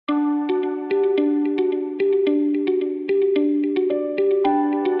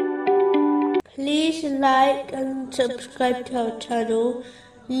like and subscribe to our channel.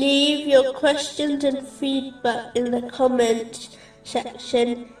 Leave your questions and feedback in the comments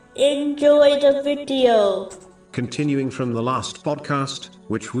section. Enjoy the video. Continuing from the last podcast,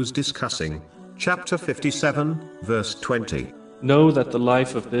 which was discussing chapter 57, verse 20. Know that the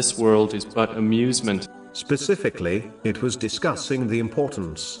life of this world is but amusement. Specifically, it was discussing the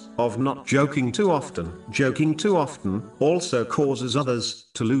importance of not joking too often. Joking too often also causes others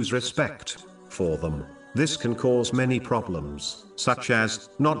to lose respect for them. This can cause many problems, such as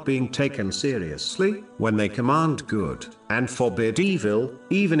not being taken seriously when they command good and forbid evil,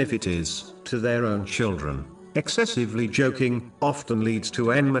 even if it is to their own children. Excessively joking often leads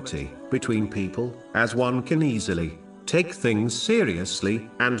to enmity between people, as one can easily take things seriously,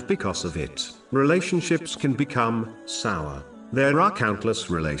 and because of it, relationships can become sour. There are countless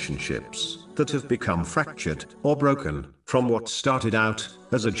relationships that have become fractured or broken from what started out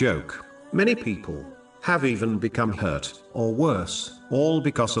as a joke. Many people have even become hurt, or worse, all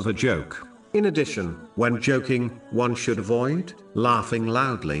because of a joke. In addition, when joking, one should avoid laughing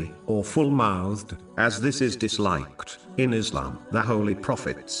loudly or full-mouthed, as this is disliked. In Islam, the Holy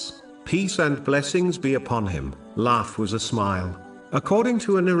Prophets, peace and blessings be upon him, laugh was a smile. According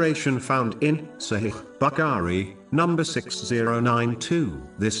to a narration found in Sahih Bukhari, number 6092,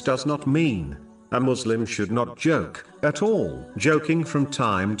 this does not mean a Muslim should not joke at all. Joking from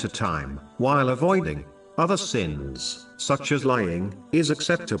time to time, while avoiding other sins, such as lying, is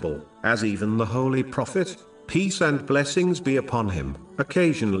acceptable, as even the Holy Prophet, peace and blessings be upon him,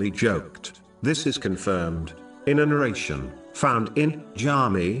 occasionally joked. This is confirmed in a narration found in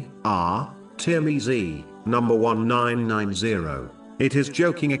Jami Tirmizi, number 1990. It is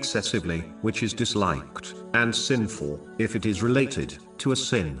joking excessively, which is disliked and sinful. If it is related to a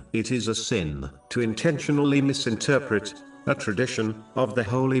sin, it is a sin to intentionally misinterpret a tradition of the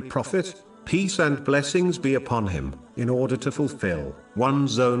Holy Prophet, peace and blessings be upon him, in order to fulfill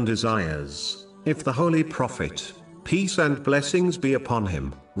one's own desires. If the Holy Prophet, peace and blessings be upon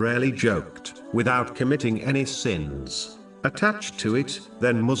him, rarely joked without committing any sins attached to it,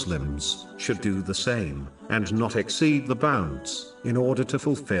 then Muslims should do the same, and not exceed the bounds, in order to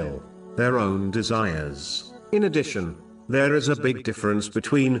fulfill their own desires. In addition, there is a big difference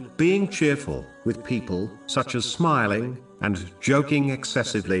between being cheerful with people, such as smiling, and joking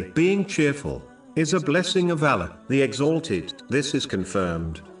excessively. Being cheerful is a blessing of Allah, the Exalted. This is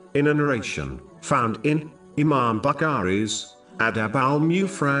confirmed in a narration found in Imam Bukhari's Adab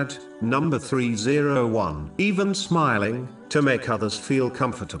al-Mufrad, number 301. Even smiling, to make others feel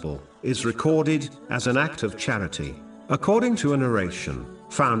comfortable, is recorded as an act of charity. According to a narration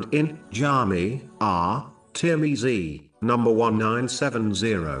found in Jami Tirmizi, number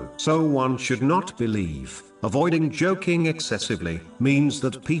 1970. So one should not believe avoiding joking excessively means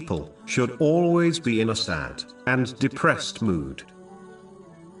that people should always be in a sad and depressed mood.